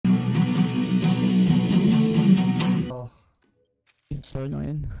so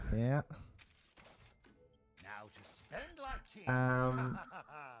annoying. Yeah. Now to spend like kings.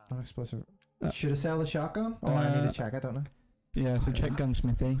 Not explosive. Should I sell the shotgun? Oh, I need to check. I don't know. Yeah, so check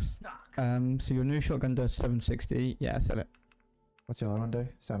gunsmithy. Stock. So your new shotgun does 760. Yeah, sell it. What's the other one do?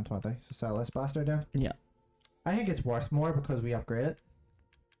 720. So sell this bastard down. Yeah. I think it's worth more because we upgrade it.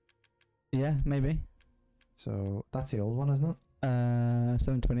 Yeah, maybe. So that's the old one, isn't it?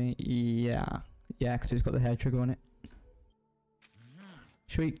 720. Yeah. Yeah, because it's got the hair trigger on it.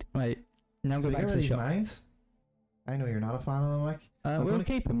 Sweet. Right. Now go Should we back get to rid the of these shop. mines? I know you're not a fan of them, like. We'll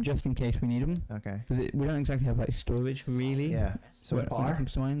keep them just in case we need them. Okay. Because we don't exactly have like storage really. Yeah. So when it power.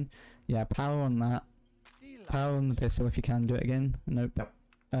 comes to mine. Yeah, power on that. Power on the pistol if you can do it again. Nope. Yep.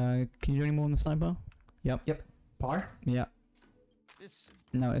 Can you do any more on the sniper? Yep. Yep. Power. Yeah.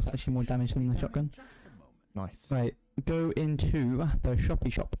 No, it's actually more damage than the shotgun. Nice. Right. Go into the shoppy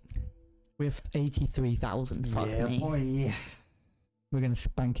shop. We have 83,000. Fuck Yeah, me. boy. We're gonna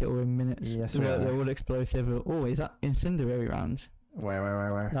spank it all in minutes. Yes, they're, we are. they're all explosive. Oh, is that incendiary rounds?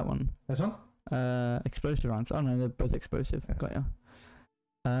 Where? That one. This one? Explosive rounds. Oh no, they're both explosive. Okay. Got ya.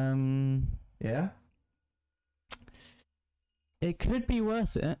 Yeah. It could be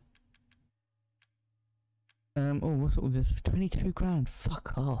worth it. Oh, what's all this? 22 grand.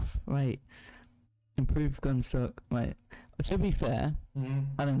 Fuck off. Right. Improved gun stock. Right. To be fair,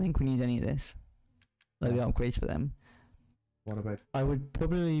 I don't think we need any of this. Like the upgrades for them. What about I would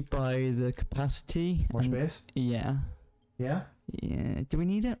probably buy the capacity. more space? Yeah. Yeah. Yeah. Do we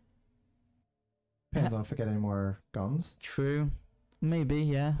need it? Depends on if we get any more guns. True. Maybe,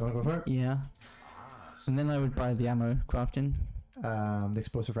 yeah. Do you want to go for it? Yeah. And then I would buy the ammo crafting. The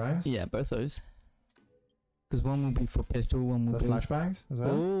explosive rounds. Yeah, both those. Because one will be for pistol, one will The be... flashbangs as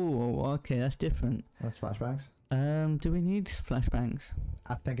well. Oh, okay, that's different. That's flashbangs. Do we need flashbangs?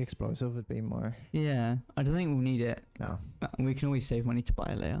 I think explosive would be more. Yeah, I don't think we'll need it. No. We can always save money to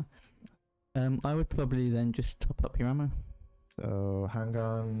buy it later. I would probably then just top up your ammo. So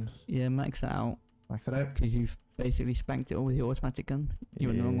handgun. Yeah, max that out. Max it out. Because you've basically spanked it all with your automatic gun. You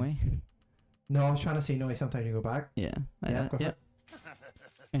went the wrong way. No, I was trying to see. No, sometimes you go back. Yeah. Yeah, go for it.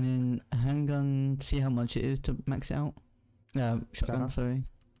 And then a handgun, see how much it is to max it out. Shotgun, sorry.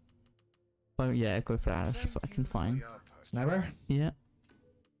 Oh yeah, go for that, that's fucking fine. Sniper. Yeah.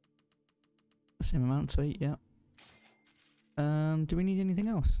 Same amount, sweet, yeah. Do we need anything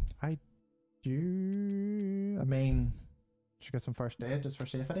else? I mean, should get some first aid just for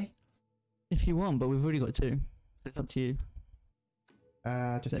safety. If you want, but we've already got two. It's up to you.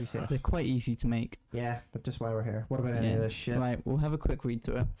 Just to be safe. They're quite easy to make. Yeah, but just while we're here, what about any of this shit? Right, we'll have a quick read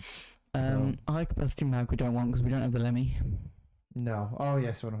through it. A high capacity mag we don't want because we don't have the Lemmy. No. Oh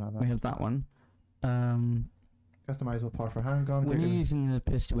yes, we don't have that. We have that one. Customizable power for handgun. When you're using the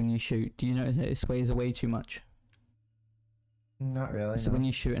pistol when you shoot, do you notice that it sways away too much? Not really. So no. when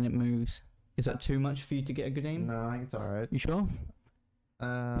you shoot and it moves, is that too much for you to get a good aim? No, I think it's alright. You sure?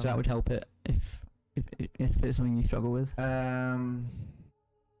 Because that would help it if it's something you struggle with.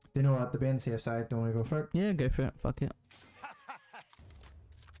 Do you know what? To be on the safe side, don't want to go for it. Yeah, go for it. Fuck it.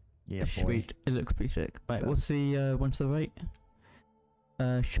 Yeah, sweet. It looks pretty sick. Right, what's the one to the right?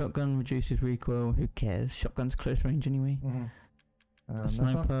 Shotgun reduces recoil. Who cares? Shotgun's close range anyway.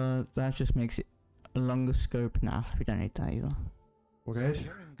 Sniper, that just makes it a longer scope. Nah, we don't need that either. We're good.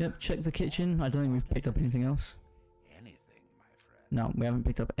 Yep, check the kitchen. I don't think we've picked up anything else. No, we haven't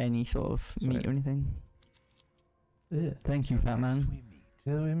picked up any sort of meat or anything. Yeah. Thank you, fat man.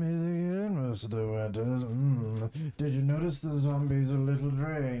 Till we meet again, most of the winters. Did you notice the zombies a little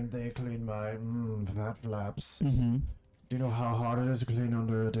drained? They clean my fat flaps. Mm-hmm. Do you know how hard it is to clean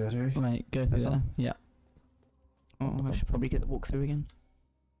under a dirty? Right, go through there. Yeah. Oh, I should probably get the walkthrough again.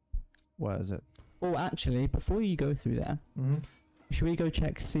 What is it? Oh, actually, before you go through there, should we go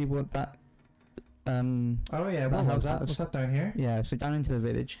check to see what that oh yeah, what was that? Was that down here? Yeah, so down into the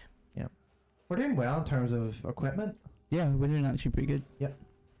village. Yeah. We're doing well in terms of equipment. Yeah, we're doing actually pretty good. Yep.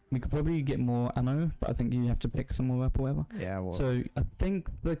 We could probably get more ammo, but I think you have to pick some more up or whatever. Yeah, well. So I think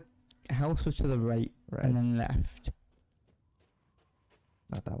the house was to the right. And then left.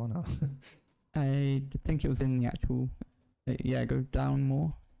 Not that one, no. I think it was in the actual... yeah, go down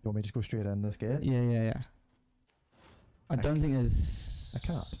more. You want me to just go straight in this gate? Yeah. I don't think there's... I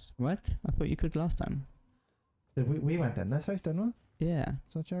can't. What? I thought you could last time. We went in this house, didn't we? Yeah.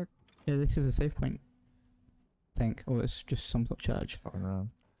 Is that church? Yeah, this is a save point. I think. Or it's just some sort of church. Fucking around.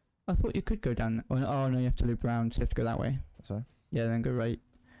 I thought you could go down... Oh, no, you have to loop around, so you have to go that way. So? Yeah, then go right.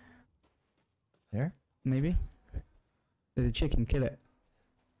 Here? Maybe? There's a chicken, kill it.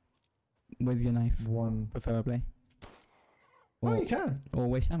 With your knife. One. Preferably. Oh, you can. Or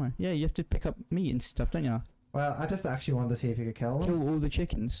waste ammo. Yeah, you have to pick up meat and stuff, don't you? Well, I just actually wanted to see if you could kill them. Kill all the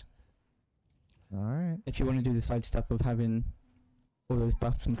chickens. Alright. If you want to do the side stuff of having all those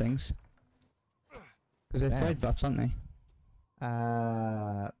buffs and things. Because they're Damn. side buffs, aren't they?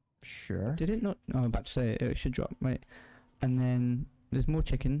 Sure. Did it not? Oh, I'm about to say it should drop, right? And then there's more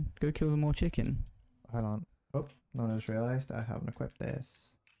chicken. Go kill the more chicken. Hold on. Oh, no, I just realised I haven't equipped this.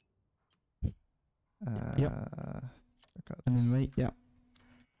 And then right, yeah.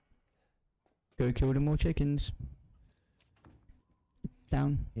 Go kill the more chickens.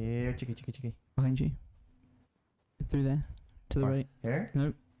 Down. Here, Chicky. Behind you. Through there. To the Where? right. Here?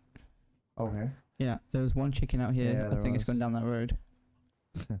 Nope. Oh, here. Yeah, there was one chicken out here. Yeah, I there think it's was. gone down that road.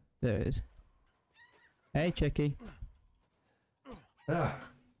 There it is. Hey, Chicky. Ugh.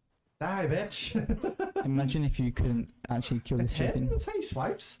 Die, bitch. Imagine if you couldn't actually kill this It's him. chicken. That's how he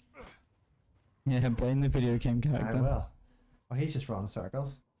swipes. Yeah, blame the video game I character. will. Oh, he's just running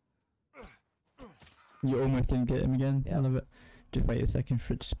circles. You almost didn't get him again. Yeah. I love it. Just wait a second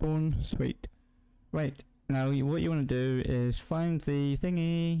for it to spawn. Sweet. Right. Now, what you want to do is find the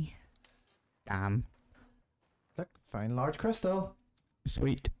thingy. Damn. Look, find large crystal.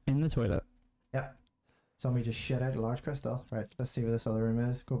 Sweet. In the toilet. Yep. Somebody just shit out a large crystal. Right, let's see where this other room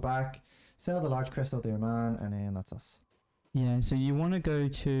is. Go back, sell the large crystal to your man, and then that's us. Yeah, so you want to go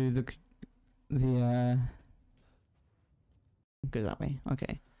to go that way.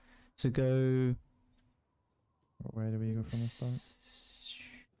 Okay. So go Where do we go from this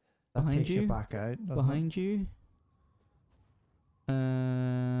point? That behind takes you. back out, doesn't Behind you.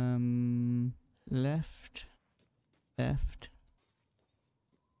 Left.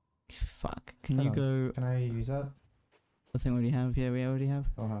 Fuck. Can Hold you on. go? Can I use that? I think we already have. Yeah, we already have.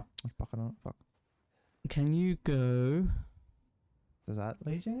 Oh, I was bucking on it. Fuck. Can you go? Does that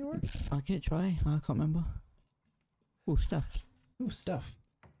lead you anywhere? Fuck it. Try. I can't remember. Oh, stuff. Ooh, stuff.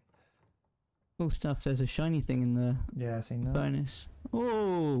 Oh, stuff. There's a shiny thing in the Yeah, I seen that. furnace.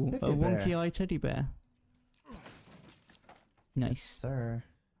 Oh, a Teddy bear. wonky eye teddy bear. Yes, Nice. sir.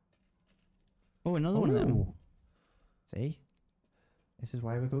 Oh, another one of them. Ooh. See? This is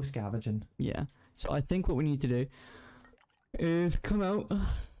why we go scavenging. Yeah. So I think what we need to do is come out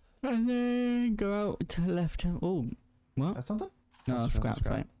and then go out to the left. Oh, what? That's something? No, That's scrap,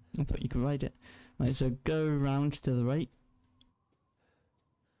 scrap. right. I thought you could ride it. Right, so go round to the right.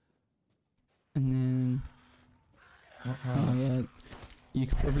 And then... Oh, yeah. You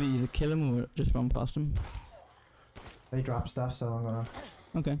could probably either kill him or just run past him. They drop stuff, so I'm gonna...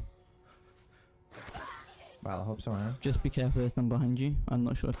 Okay. Well, I hope so, man. Just be careful, there's none behind you. I'm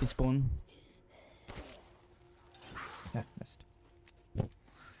not sure if they spawn. Yeah, missed.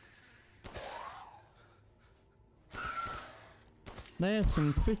 They have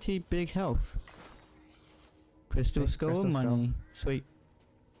some pretty big health. Crystal Big skull crystal skull. money. Sweet.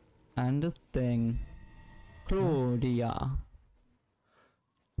 And a thing. Claudia.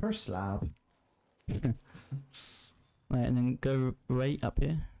 Per slab. Right, and then go right up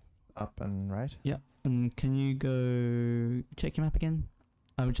here. Up and right. Yep. And can you go check your map again?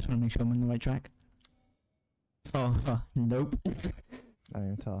 I would just want to make sure I'm on the right track. Oh, nope. I don't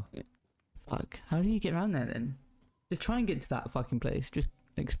even tell. Fuck. How do you get around there then? Just try and get to that fucking place. Just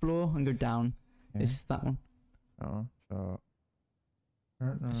explore and go down. Yeah. It's that one. Oh, so...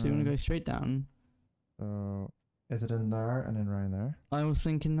 So you want to go straight down. So... Is it in there and then round there? I was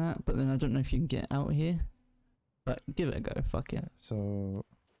thinking that, but then I don't know if you can get out here. But give it a go. Fuck it. So...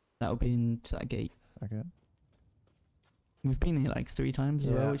 That'll be into that gate. Okay. We've been here like 3 times as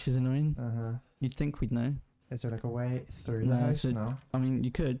Yeah. well, which is annoying. Uh-huh. You'd think we'd know. Is there like a way through No, the house? so- No. I mean,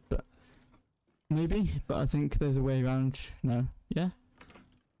 you could, but maybe. But I think there's a way around. No. Yeah.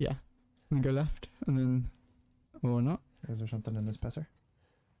 Yeah. We can go left and then, or not. Is there something in this pisser?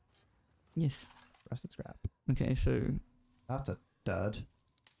 Yes. Rusted scrap. Okay. So That's a dud.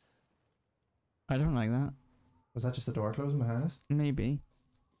 I don't like that. Was that just the door closing behind us? Maybe.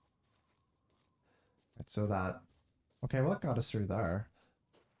 Right, so that... Okay, well, it got us through there.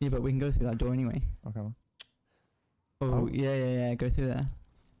 Yeah, but we can go through that door anyway. Okay, well. Oh, Oh. yeah. Go through there.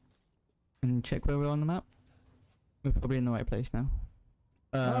 And check where we're on the map. We're probably in the right place now.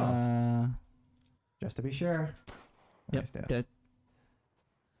 Just to be sure. Yep, Nice, yeah. dead.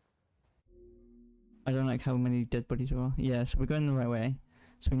 I don't like how many dead bodies there are. Yeah, so we're going the right way.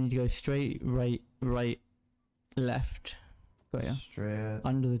 So we need to go straight, right, left. Got ya. Straight.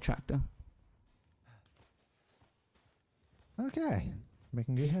 Under the tractor. Okay.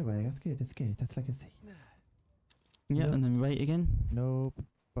 Making good headway. That's good. That's good. That's like a C. Yeah, Yep. and then right again.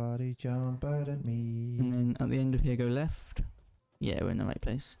 Nobody jump out at me. And then at the end of here, go left. Yeah, we're in the right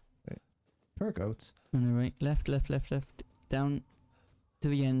place. Per goats. And then right, left, down to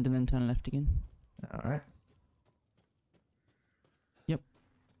the end, and then turn left again. Alright.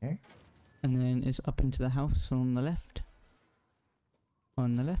 Okay. And then it's up into the house on the left.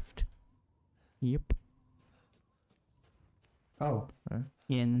 On the left. Yep. Oh.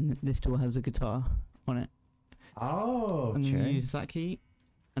 Yeah, and then this door has a guitar on it. Oh, And then you okay. use that key,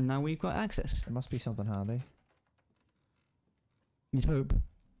 and now we've got access. There must be something handy. You'd hope.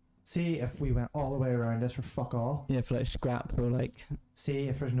 See if we went all the way around this for fuck all. Yeah, for like scrap or like... See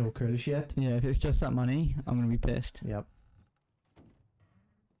if there's no cool shit. Yeah, if it's just that money, I'm gonna be pissed. Yep.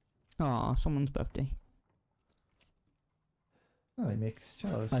 Aw, someone's birthday. Oh, he makes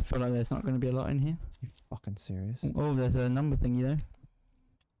cellos. I feel like there's not gonna be a lot in here. You fucking serious? Oh, there's a number thingy there.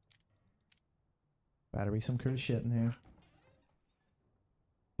 Better be some cool shit in here.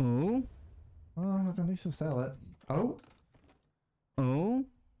 Oh. Oh, look, at least we'll sell it. Oh. Oh.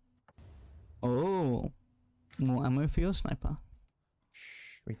 Oh. More ammo for your sniper.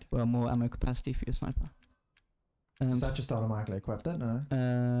 Sweet. Well, more ammo capacity for your sniper. Is that just automatically equipped it now?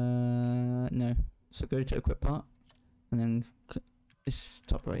 No. So go to equip part, and then this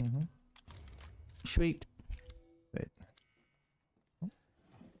top right. Mm-hmm. Sweet. Wait.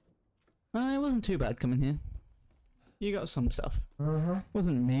 It wasn't too bad coming here. You got some stuff.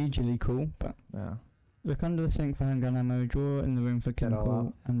 Wasn't majorly cool, but Yeah. look under the sink for handgun ammo. Drawer in the room for Get all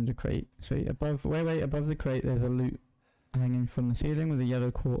chemical and the crate. So above, way above the crate, there's a loot hanging from the ceiling with a yellow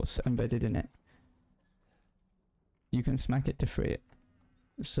quartz embedded in it. You can smack it to free it.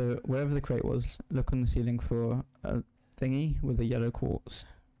 So wherever the crate was, look on the ceiling for a thingy with a yellow quartz.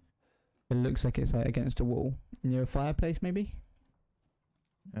 It looks like it's like against a wall near a fireplace, maybe.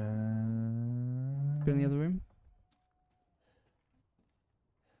 Go in the other room.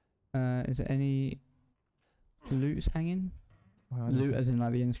 Is there any loot hanging? Loot as in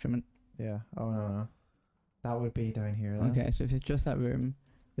like the instrument. Yeah. Oh no. That would be down here then. Okay, so if it's just that room,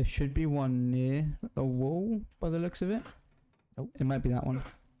 there should be one near a wall by the looks of it. Nope. It might be that one.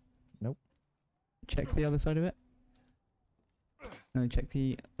 Nope. Check the other side of it. No, check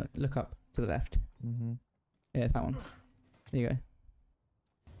the... look up to the left. Mm-hmm. Yeah, it's that one. There you go.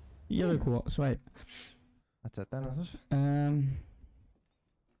 Yellow quartz, right. That's it then, is it?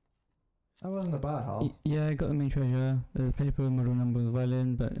 That wasn't a bad haul. Yeah, I got the main treasure. There's a paper with model number of the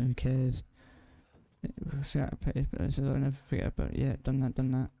violin, but who cares? So I'll never forget about it. Yeah, done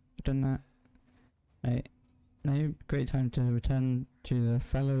that. Right. Now, great time to return to the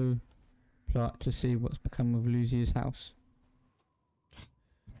fallow plot to see what's become of Lucia's house.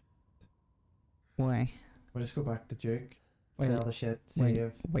 Why? We'll just go back to Duke, Wait, sell the shit,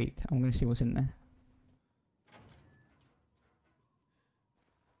 save. Wait, I'm gonna see what's in there.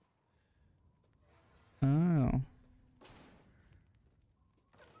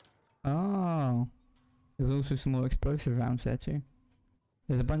 Oh. There's also some more explosive rounds there too.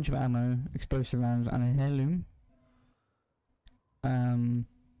 There's a bunch of ammo, explosive rounds, and a heirloom.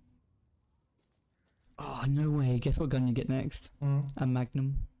 Oh, no way. Guess what gun you get next? A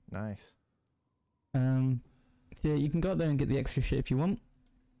Magnum. Nice. Yeah, you can go up there and get the extra shit if you want.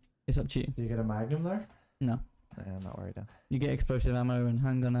 It's up to you. Do you get a Magnum there? No. Yeah, I'm not worried then. You get explosive ammo and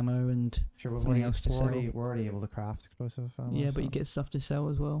handgun ammo and Sure, we're something else to sell. we're already able to craft explosive ammo. Yeah, but you get stuff to sell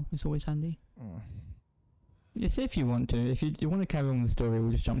as well. It's always handy. Mm. Yes, if you want to. If you want to carry on with the story,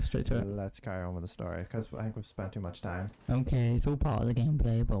 we'll just jump straight to it. Let's carry on with the story, because I think we've spent too much time. Okay, it's all part of the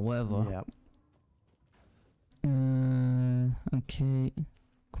gameplay, but whatever. Yep. Okay.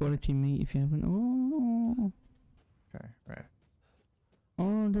 Quality meat if you haven't. Oh. Okay, right.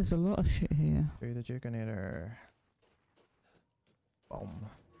 Oh, there's a lot of shit here. Do the Jukinator. Boom.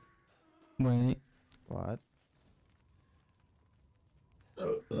 Wait. What?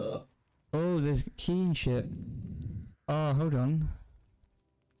 Oh, there's key and shit. Oh, hold on.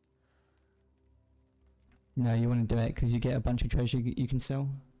 No, you want to do it because you get a bunch of treasure you can sell.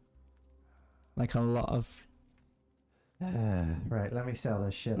 Like a lot of... Right, let me sell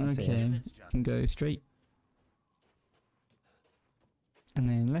this shit and see Okay, it. you can go straight. And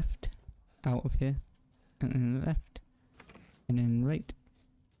then left. Out of here. And then left. And then right.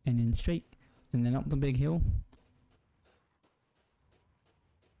 And then straight. And then up the big hill.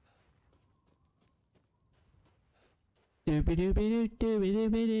 Doobie doobie doo, doobie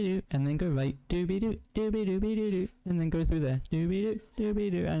doobie doo doo, and then go right, doobie doo, doobie doobie doo doo, and then go through there, doobie doo, doobie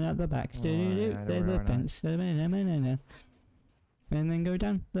doo, and at the back, doobie doo, there's a fence, and then go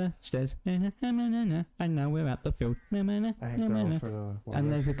down the stairs, and now we're at the field, I think they're all for the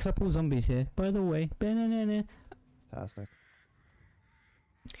and there's a couple zombies here, by the way, fantastic.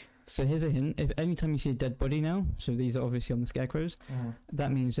 So here's a hint, if anytime you see a dead body now, so these are obviously on the scarecrows,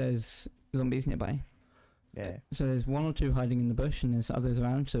 that means there's zombies nearby. Yeah. So there's one or two hiding in the bush and there's others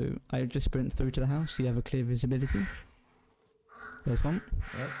around, so I would just sprint through to the house so you have a clear visibility. There's one.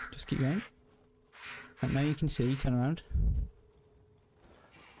 Yep. Just keep going. And now you can see, turn around.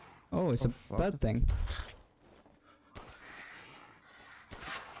 Oh, it's Oh, a fuck. bird thing.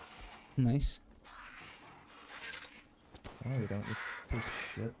 Nice. Oh, you don't, you piece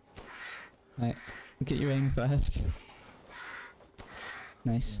of shit. Right, get your aim first.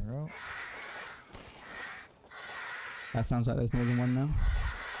 Nice. There we go. That sounds like there's more than one now.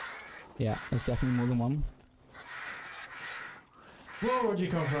 Yeah, there's definitely more than one. Whoa, where'd you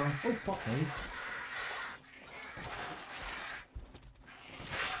come from? Oh, fuck me.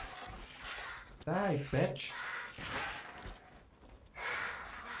 Die, bitch.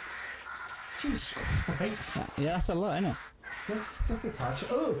 Jesus Christ. Yeah, that's a lot, isn't it? Just a touch.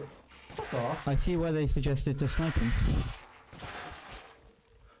 Oh, fuck off. I see why they suggested to snipe him.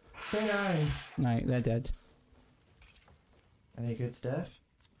 Stay down. Right, they're dead. Any good stuff?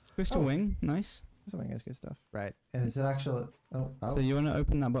 Crystal Oh. wing, nice. Something is good stuff. Right. And is it actual? Oh, So you want to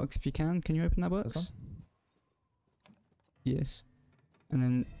open that box if you can? Can you open that box? This one? Yes. And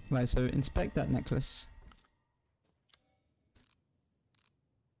then, right, so inspect that necklace.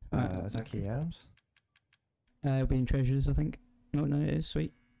 Is that key items? It'll be in treasures, I think. No, it is,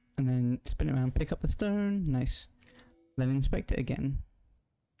 sweet. And then spin it around, pick up the stone, nice. Then inspect it again.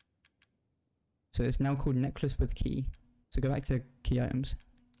 So it's now called necklace with key. So go back to key items.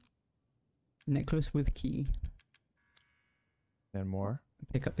 Necklace with key. And more.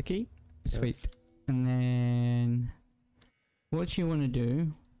 Pick up the key. Yep. Sweet. And then what you want to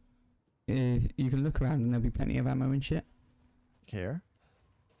do is you can look around and there'll be plenty of ammo and shit. Here.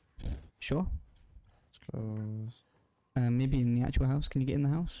 Sure. Let's close. Maybe in the actual house. Can you get in the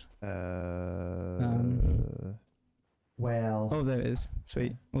house? Well. Oh, there it is.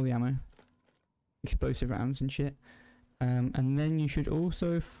 Sweet. All the ammo. Explosive rounds and shit. And then you should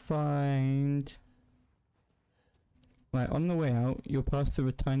also find... Right, on the way out, you'll pass through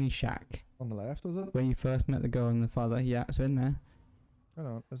a tiny shack. On the left, is it? Where you first met the girl and the father. Yeah, so in there. Hold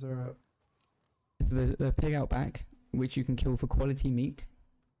on. Is there a? So there's a pig out back, which you can kill for quality meat.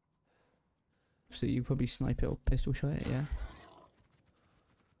 So you probably snipe it or pistol shot it, yeah.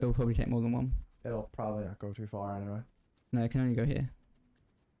 It'll probably take more than one. It'll probably not go too far anyway. No, it can only go here.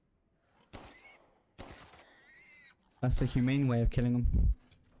 That's the humane way of killing them.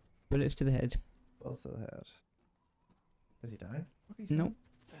 Bullets to the head. Bullets to the head. Is he dying? Fuck, he's Nope.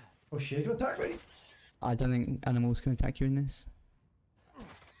 dying. Oh shit, he's gonna attack me! I don't think animals can attack you in this.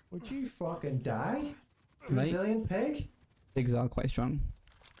 Would you fucking die? Mate. Brazilian pig? Pigs are quite strong.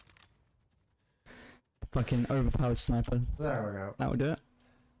 Fucking overpowered sniper. There we go. That'll do it.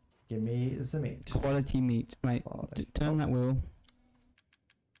 Give me some meat. Quality meat. Right. Quality. Turn that wheel.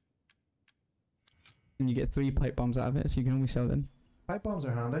 And you get 3 pipe bombs out of it, so you can always sell them. Pipe bombs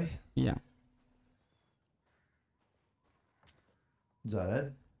are handy. Yeah. Is that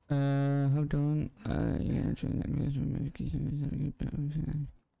it? Hold on. Yeah,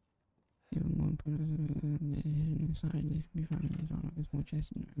 even more inside, this can be found in a small chest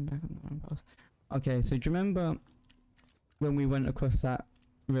and back on the front path. Okay, so do you remember when we went across that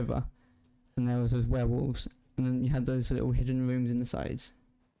river and there was those werewolves and then you had those little hidden rooms in the sides?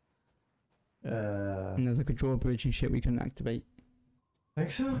 And there's like a drawbridge and shit we couldn't activate.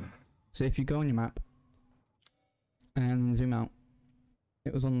 Think so? So if you go on your map and zoom out,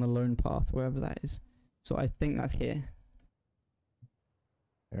 it was on the lone path, wherever that is. So I think that's here.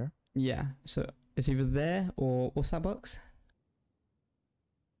 Here? Yeah, so it's either there or what's that box?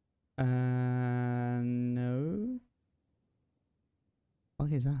 No.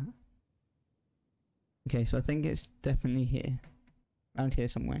 What is that? Okay, so I think it's definitely here. Around here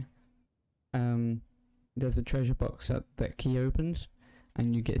somewhere. There's a treasure box that key opens,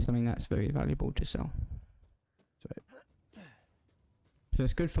 and you get something that's very valuable to sell. Sweet. So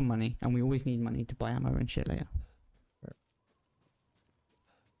it's good for money, and we always need money to buy ammo and shit later.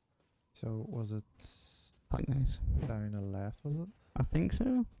 So was it Fuck knows. down the left, was it? I think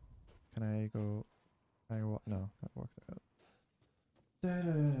so. Can I go? No, that worked out.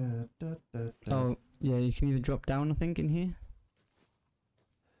 Oh, yeah, you can either drop down, I think, in here.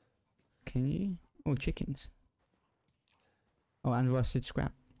 Can you? Oh, chickens. Oh, and rusted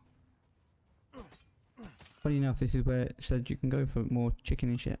scrap. Funny enough, this is where it said you can go for more chicken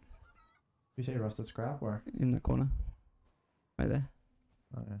and shit. You say rusted scrap or? In that corner. Right there.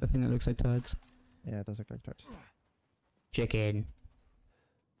 Oh, yeah. The thing that looks like turds. Yeah, it does look like turds. Chicken.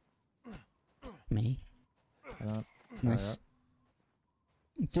 Me. Hang on. Nice.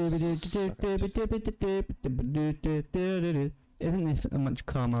 Isn't this a much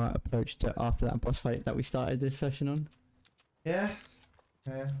calmer approach to after that boss fight that we started this session on? Yeah.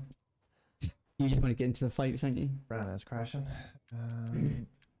 Yeah. You just want to get into the fights, don't you? Ran is crashing.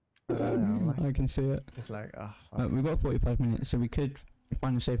 Like, I can see it. it's like, We've got 45 minutes, so we could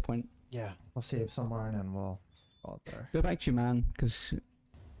find a save point. yeah, we'll save somewhere and then we'll call it there. Go back to your man, because...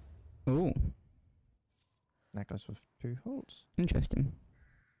 Oh, Necklace with 2 holes. interesting.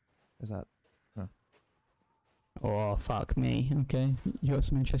 Is that? Oh, fuck me. Okay, you got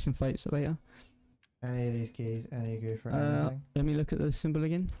some interesting fights later. Any of these keys, any good for anything? Let me look at the symbol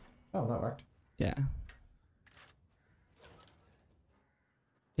again. Oh, that worked. Yeah.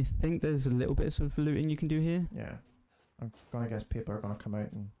 I think there's a little bit of looting you can do here. Yeah. I'm gonna guess people are gonna come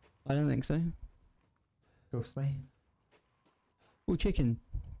out and I don't think so. ghost me. Oh, chicken.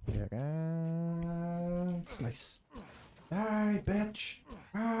 Here again. Slice. Die, bitch!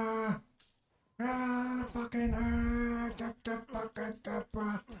 Ah! Ah! Fucking ah!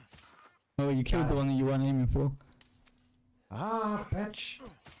 Oh, you killed the one that you weren't aiming for. Ah, bitch!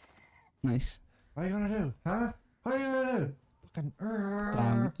 Nice. What are you gonna do? Huh? What are you gonna do? Fucking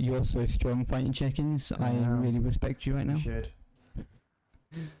Damn, you're so strong fighting chickens. I really respect you right now. You should.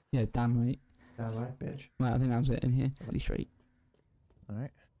 Yeah, damn right. Damn right, bitch. Right, I think that was it in here. Pretty straight.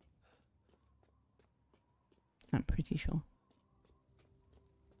 Alright. I'm pretty sure.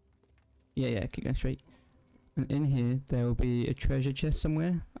 Yeah, keep going straight. And in here, there will be a treasure chest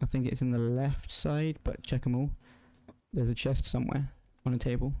somewhere. I think it's in the left side, but check them all. There's a chest somewhere on a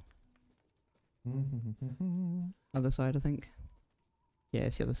table. Other side, I think. Yeah,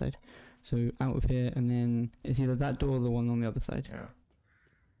 it's the other side. So out of here, and then it's either that door or the one on the other side. Yeah.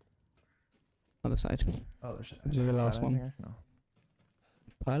 Other side. Oh, there's The last one. here? No.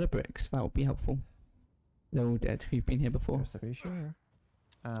 Pile of bricks. That would be helpful. They're all dead. We've been here before. Just to be sure.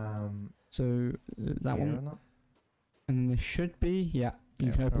 So that here one. or not? And then there should be. Yeah,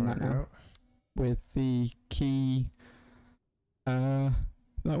 you can open that now. With the key. That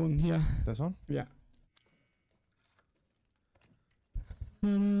one here. This one? Yeah.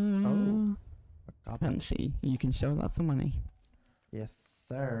 Oh. Fancy. You can sell that for money. Yes,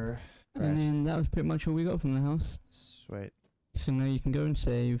 sir. And then that was pretty much all we got from the house. Sweet. So now you can go and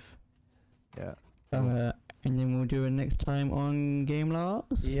save. Yeah. And then we'll do it next time on Game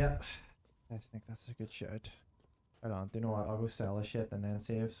Loss. Yeah. I think that's a good shout. Hold on, do you know what? I'll go sell the shit and then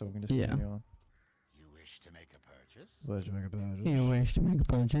save so we can just continue on. You wish to make a purchase? Wish to make a purchase? You wish to make a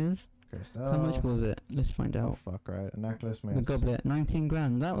purchase. Crystal. How much was it? Let's find Oh out. fuck, right. A necklace The means... goblet, 19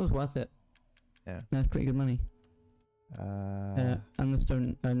 grand. That was worth it. Yeah. That's pretty good money. And the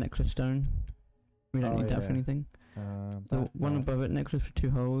stone, necklace stone. We don't need that for anything. The one above it, necklace with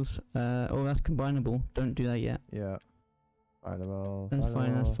 2 holes. Oh, that's combinable. Don't do that yet. Yeah. Valuable. That's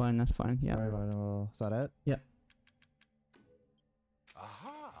fine, that's fine, that's fine. Yeah. Very valuable. Is that it? Yep.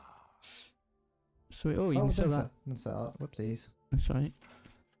 Aha! Sweet. Oh, you can sell that. Didn't sell it. Whoopsies. That's right.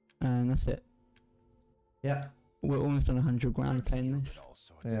 And that's it. Yeah. We're almost on 100 grand playing this.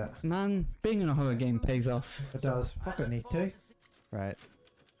 Yeah. Man, being in a horror game pays off. It does. Fucking need to. Right.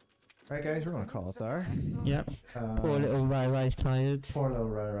 Right, guys, we're gonna call it there. Yep. Poor little Rai-Rai's tired. Poor little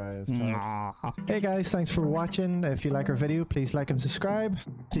Rai is tired. Mwah. Hey guys, thanks for watching. If you like our video, please like and subscribe.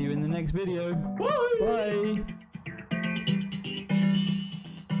 See you in the next video. Bye. Bye.